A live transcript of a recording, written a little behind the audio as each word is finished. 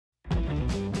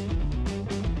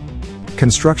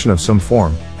construction of some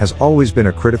form has always been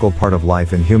a critical part of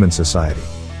life in human society.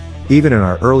 Even in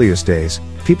our earliest days,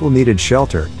 people needed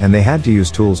shelter and they had to use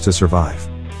tools to survive.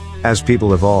 As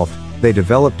people evolved, they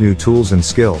developed new tools and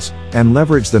skills, and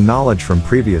leveraged the knowledge from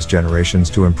previous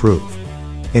generations to improve.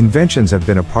 Inventions have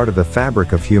been a part of the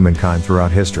fabric of humankind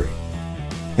throughout history.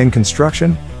 In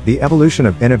construction, the evolution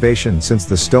of innovation since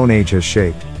the Stone Age has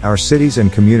shaped our cities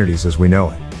and communities as we know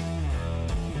it.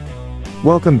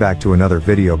 Welcome back to another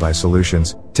video by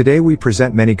Solutions. Today we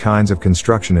present many kinds of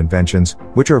construction inventions,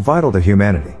 which are vital to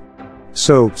humanity.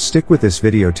 So, stick with this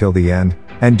video till the end,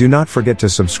 and do not forget to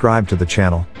subscribe to the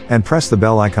channel, and press the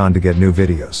bell icon to get new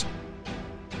videos.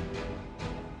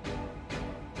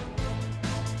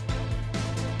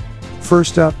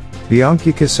 First up,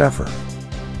 Bianchi-Cassefer.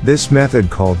 This method,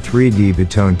 called 3D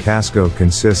beton casco,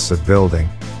 consists of building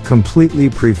completely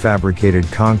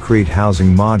prefabricated concrete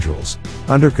housing modules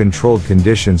under controlled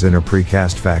conditions in a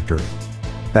precast factory.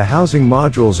 The housing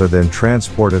modules are then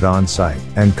transported on-site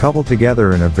and coupled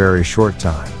together in a very short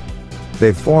time.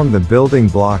 They form the building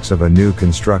blocks of a new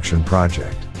construction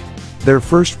project. Their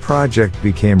first project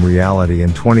became reality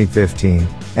in 2015,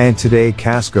 and today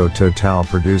Casco Total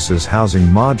produces housing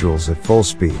modules at full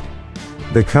speed.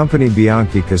 The company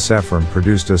Bianchi-Cassefer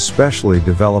produced a specially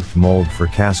developed mold for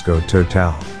Casco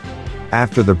Total.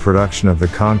 After the production of the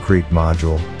concrete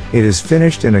module, it is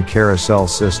finished in a carousel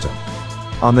system.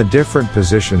 On the different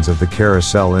positions of the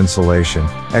carousel insulation,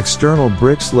 external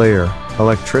bricks layer,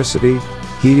 electricity,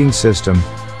 heating system,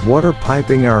 water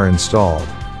piping are installed,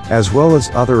 as well as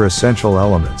other essential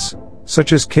elements,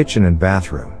 such as kitchen and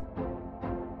bathroom.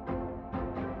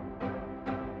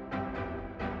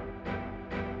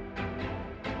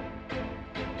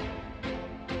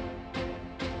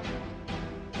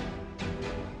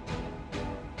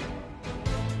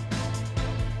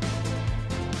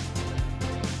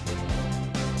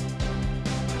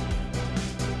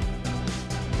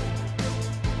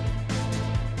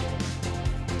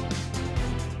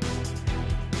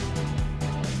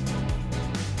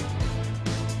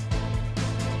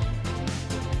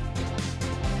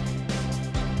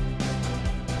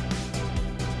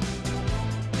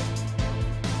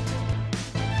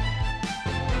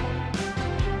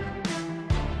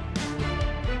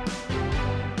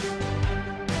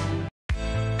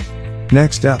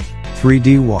 Next up,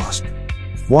 3D WASP.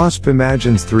 WASP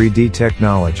imagines 3D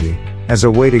technology as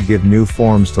a way to give new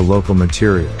forms to local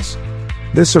materials.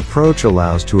 This approach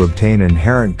allows to obtain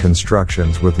inherent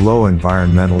constructions with low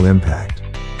environmental impact.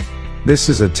 This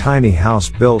is a tiny house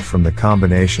built from the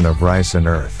combination of rice and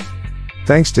earth.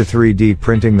 Thanks to 3D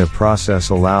printing, the process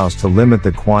allows to limit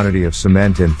the quantity of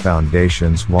cement in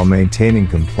foundations while maintaining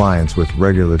compliance with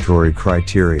regulatory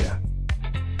criteria.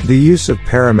 The use of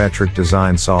parametric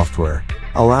design software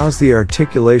allows the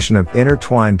articulation of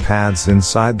intertwined paths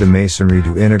inside the masonry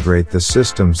to integrate the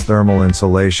system's thermal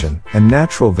insulation and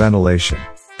natural ventilation.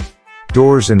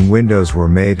 Doors and windows were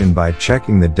made in by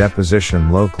checking the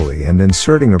deposition locally and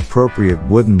inserting appropriate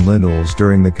wooden lintels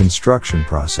during the construction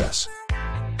process.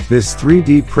 This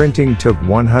 3D printing took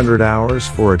 100 hours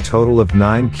for a total of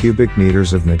 9 cubic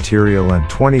meters of material and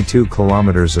 22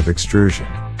 kilometers of extrusion.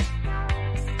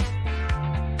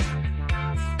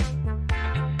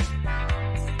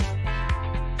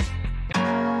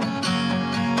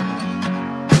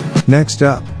 Next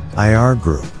up, IR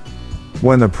Group.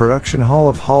 When the production hall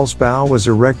of Hallsbau was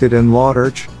erected in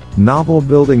Lauderdale, novel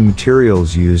building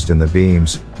materials used in the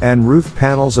beams and roof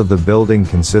panels of the building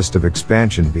consist of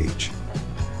expansion beech.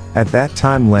 At that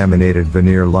time, laminated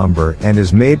veneer lumber, and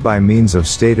is made by means of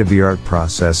state-of-the-art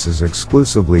processes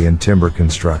exclusively in timber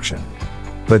construction.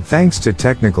 But thanks to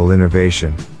technical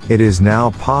innovation, it is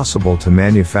now possible to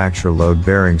manufacture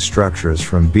load-bearing structures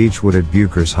from beechwood at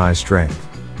Bucher's high strength.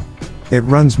 It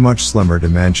runs much slimmer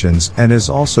dimensions and is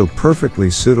also perfectly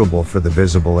suitable for the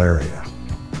visible area.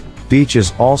 Beech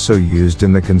is also used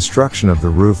in the construction of the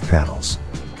roof panels.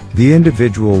 The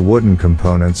individual wooden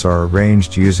components are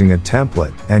arranged using a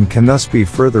template and can thus be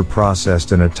further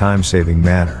processed in a time-saving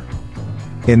manner.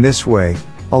 In this way,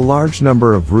 a large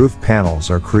number of roof panels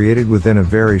are created within a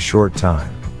very short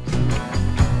time.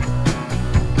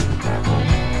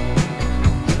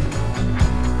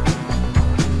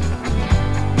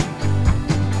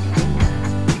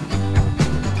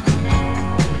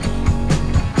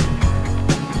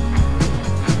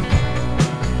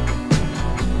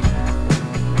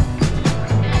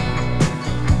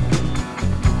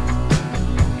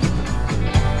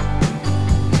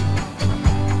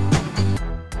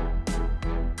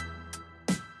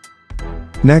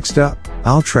 Next up,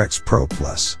 Altrex Pro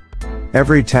Plus.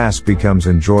 Every task becomes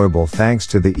enjoyable thanks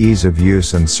to the ease of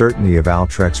use and certainty of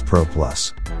Altrex Pro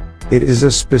Plus. It is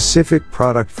a specific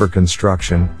product for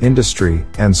construction, industry,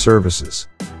 and services.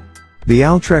 The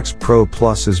Altrex Pro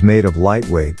Plus is made of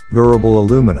lightweight, durable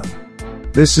aluminum.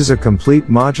 This is a complete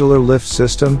modular lift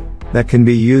system that can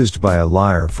be used by a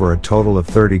liar for a total of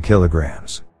 30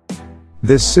 kilograms.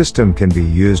 This system can be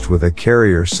used with a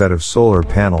carrier set of solar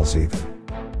panels even.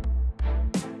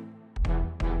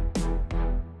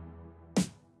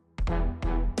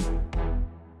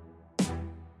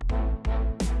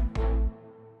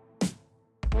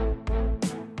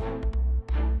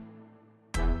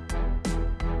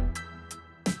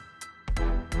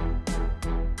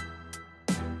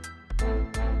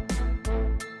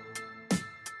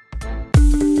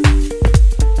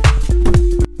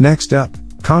 Next up,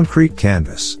 concrete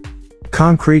canvas.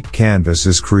 Concrete canvas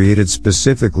is created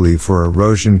specifically for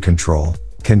erosion control,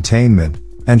 containment,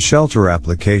 and shelter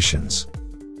applications.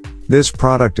 This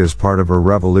product is part of a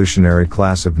revolutionary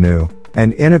class of new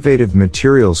and innovative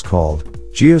materials called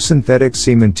geosynthetic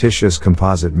cementitious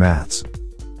composite mats.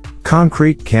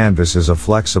 Concrete canvas is a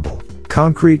flexible,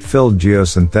 concrete-filled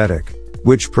geosynthetic,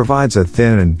 which provides a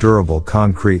thin and durable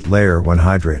concrete layer when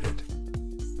hydrated.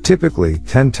 Typically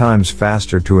 10 times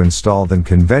faster to install than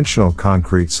conventional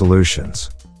concrete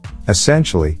solutions.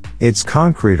 Essentially, it's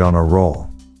concrete on a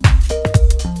roll.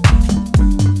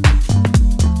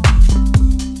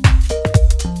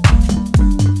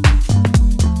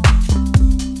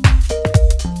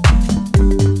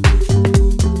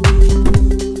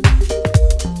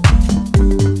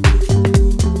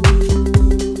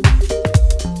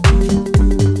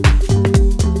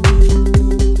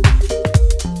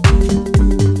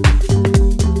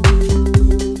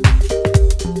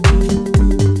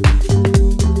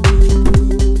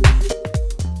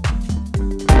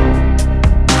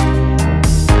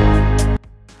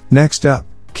 Next up,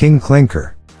 King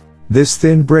Clinker. This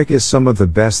thin brick is some of the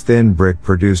best thin brick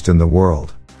produced in the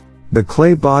world. The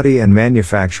clay body and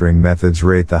manufacturing methods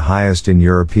rate the highest in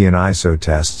European ISO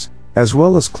tests, as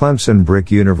well as Clemson Brick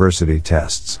University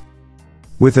tests.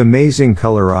 With amazing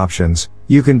color options,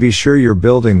 you can be sure your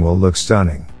building will look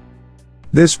stunning.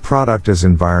 This product is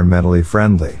environmentally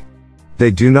friendly. They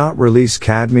do not release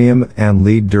cadmium and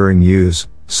lead during use,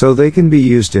 so they can be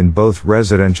used in both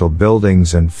residential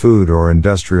buildings and food or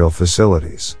industrial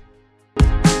facilities.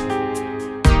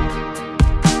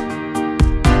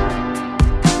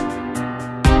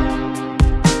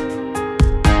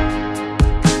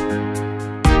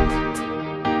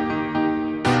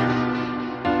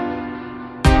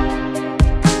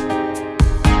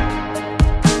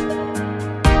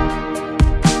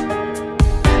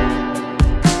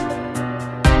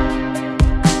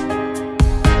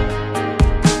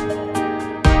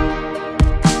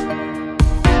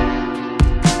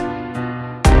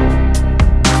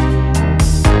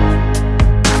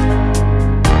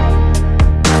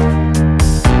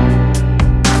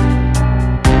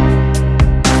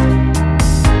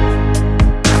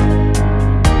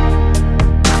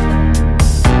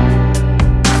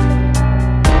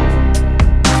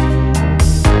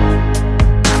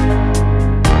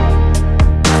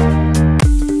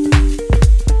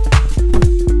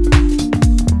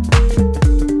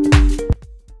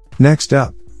 Next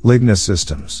up, Ligna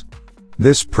Systems.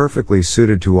 This perfectly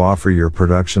suited to offer your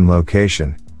production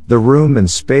location the room and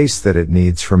space that it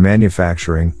needs for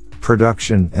manufacturing,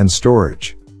 production, and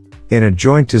storage. In a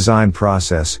joint design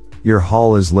process, your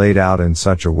hall is laid out in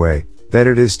such a way that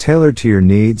it is tailored to your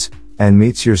needs and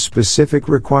meets your specific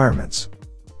requirements.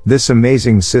 This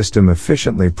amazing system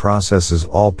efficiently processes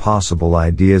all possible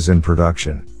ideas in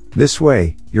production. This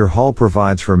way, your hall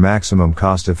provides for maximum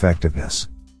cost effectiveness.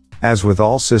 As with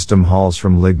all system halls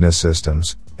from Ligna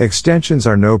Systems, extensions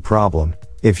are no problem.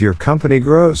 If your company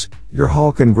grows, your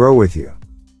hall can grow with you.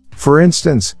 For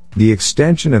instance, the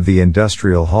extension of the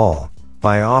industrial hall,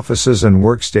 by offices and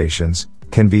workstations,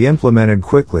 can be implemented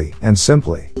quickly and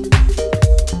simply.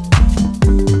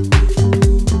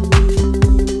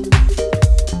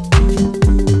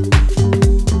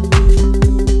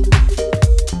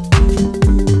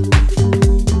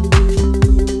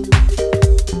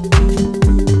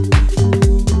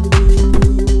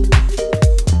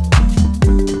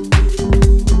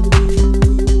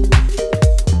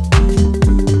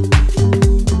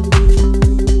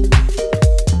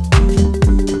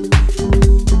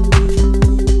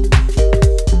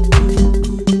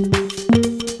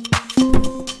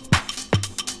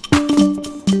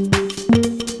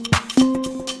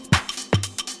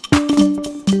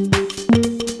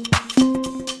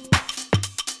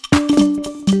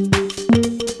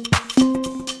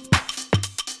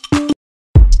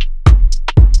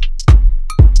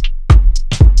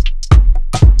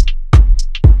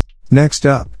 Next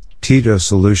up, Tito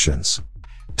Solutions.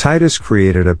 Titus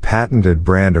created a patented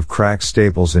brand of crack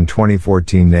staples in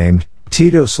 2014 named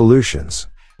Tito Solutions.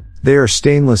 They are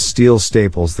stainless steel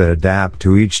staples that adapt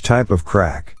to each type of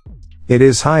crack. It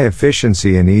is high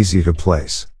efficiency and easy to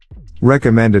place.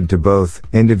 Recommended to both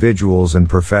individuals and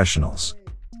professionals.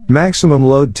 Maximum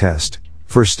load test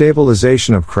for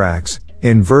stabilization of cracks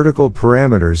in vertical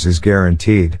parameters is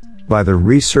guaranteed by the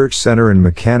Research Center in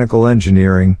Mechanical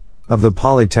Engineering of the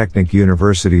Polytechnic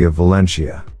University of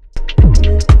Valencia.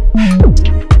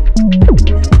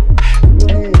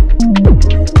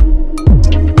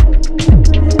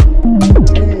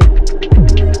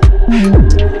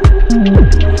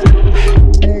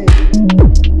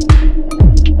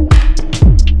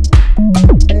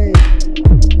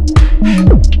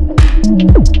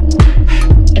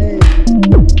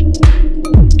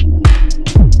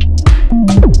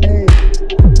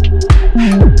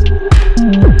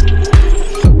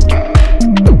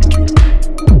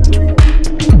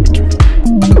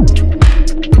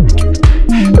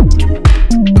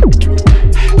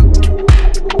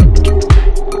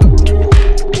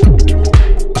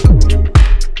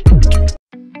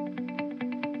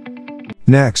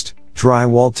 Next,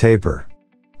 drywall taper.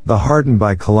 The Hardened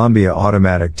by Columbia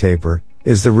automatic taper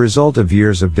is the result of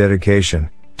years of dedication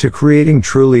to creating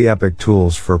truly epic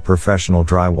tools for professional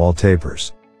drywall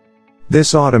tapers.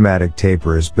 This automatic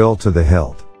taper is built to the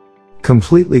hilt.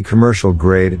 Completely commercial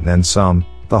grade and then some,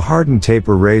 the hardened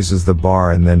taper raises the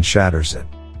bar and then shatters it.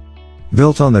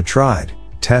 Built on the tried,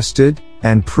 tested,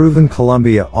 and proven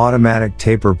Columbia automatic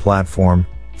taper platform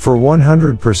for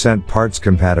 100% parts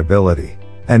compatibility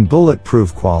and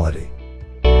bulletproof quality.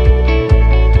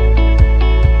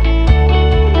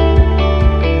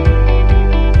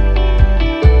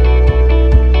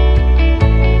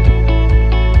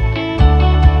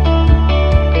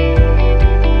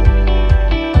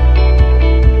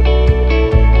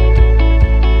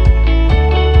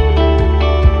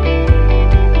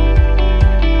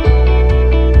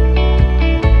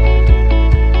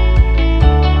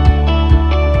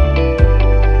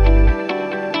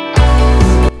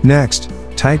 Next,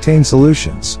 Titane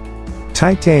Solutions.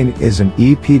 Titane is an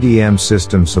EPDM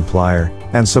system supplier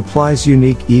and supplies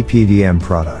unique EPDM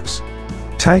products.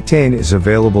 Titane is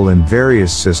available in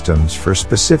various systems for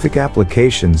specific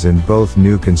applications in both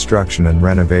new construction and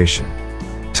renovation.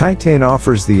 Titane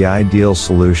offers the ideal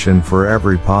solution for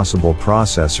every possible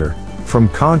processor, from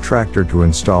contractor to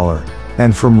installer,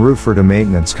 and from roofer to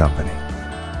maintenance company.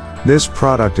 This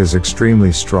product is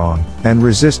extremely strong and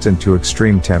resistant to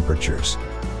extreme temperatures.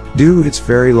 Due to its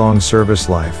very long service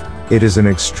life, it is an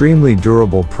extremely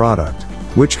durable product,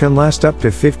 which can last up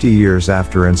to 50 years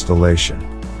after installation.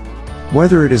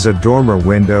 Whether it is a dormer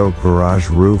window, garage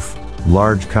roof,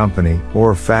 large company,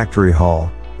 or factory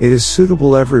hall, it is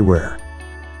suitable everywhere.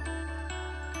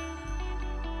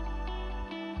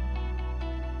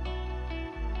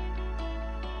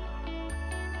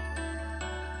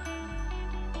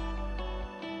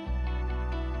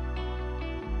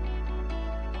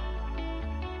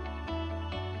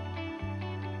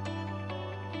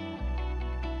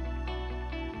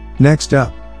 Next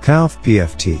up, Kauf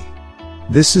PFT.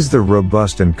 This is the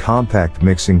robust and compact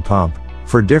mixing pump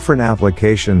for different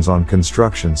applications on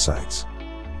construction sites.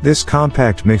 This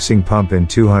compact mixing pump in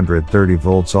 230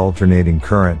 volts alternating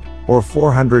current or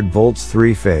 400 volts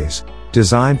 3-phase,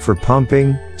 designed for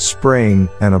pumping, spraying,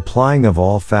 and applying of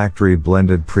all factory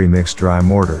blended pre-mixed dry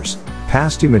mortars,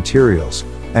 pasty materials,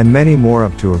 and many more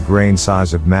up to a grain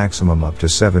size of maximum up to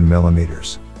 7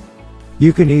 millimeters.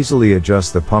 You can easily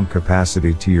adjust the pump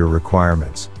capacity to your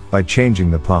requirements by changing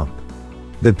the pump.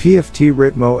 The PFT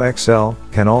Ritmo XL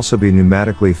can also be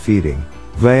pneumatically feeding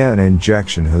via an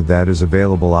injection hood that is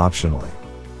available optionally.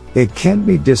 It can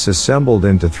be disassembled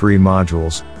into 3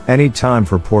 modules anytime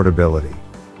for portability.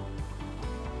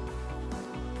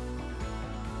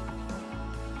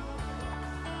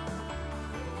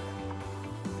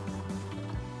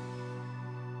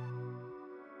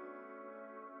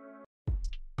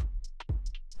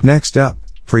 Next up,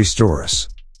 Prestoris.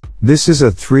 This is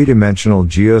a 3-dimensional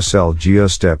geocell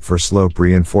geostep for slope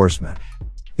reinforcement.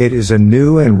 It is a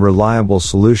new and reliable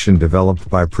solution developed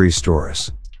by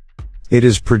Prestoris. It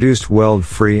is produced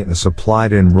weld-free and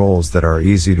supplied in rolls that are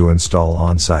easy to install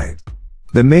on-site.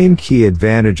 The main key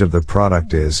advantage of the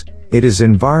product is, it is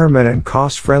environment and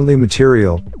cost-friendly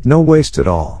material, no waste at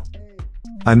all.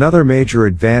 Another major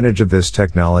advantage of this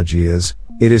technology is,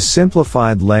 it is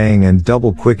simplified laying and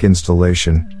double quick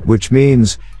installation, which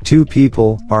means 2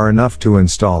 people are enough to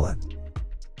install it.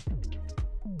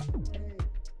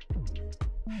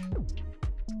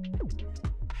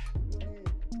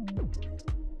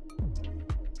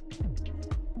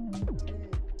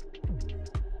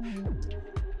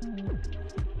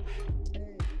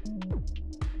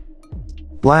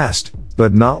 Last,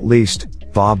 but not least,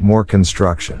 Bob Moore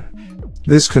Construction.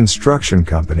 This construction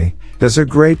company does a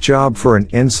great job for an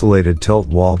insulated tilt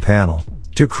wall panel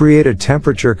to create a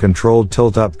temperature-controlled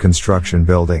tilt-up construction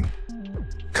building.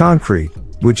 Concrete,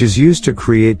 which is used to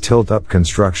create tilt-up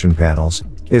construction panels,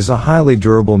 is a highly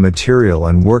durable material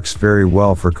and works very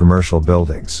well for commercial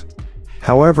buildings.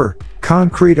 However,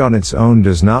 concrete on its own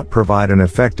does not provide an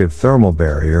effective thermal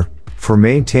barrier for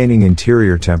maintaining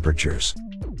interior temperatures.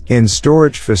 In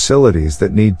storage facilities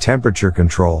that need temperature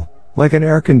control, like an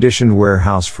air-conditioned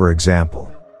warehouse for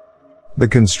example, the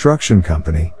construction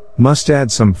company must add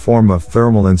some form of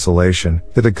thermal insulation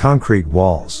to the concrete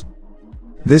walls.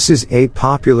 This is a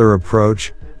popular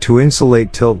approach to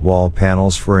insulate tilt wall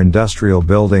panels for industrial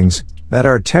buildings that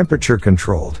are temperature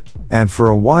controlled, and for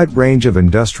a wide range of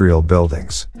industrial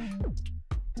buildings.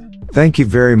 Thank you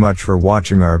very much for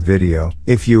watching our video.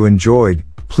 If you enjoyed,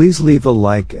 please leave a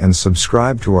like and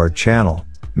subscribe to our channel.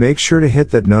 Make sure to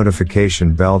hit that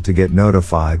notification bell to get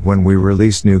notified when we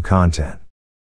release new content.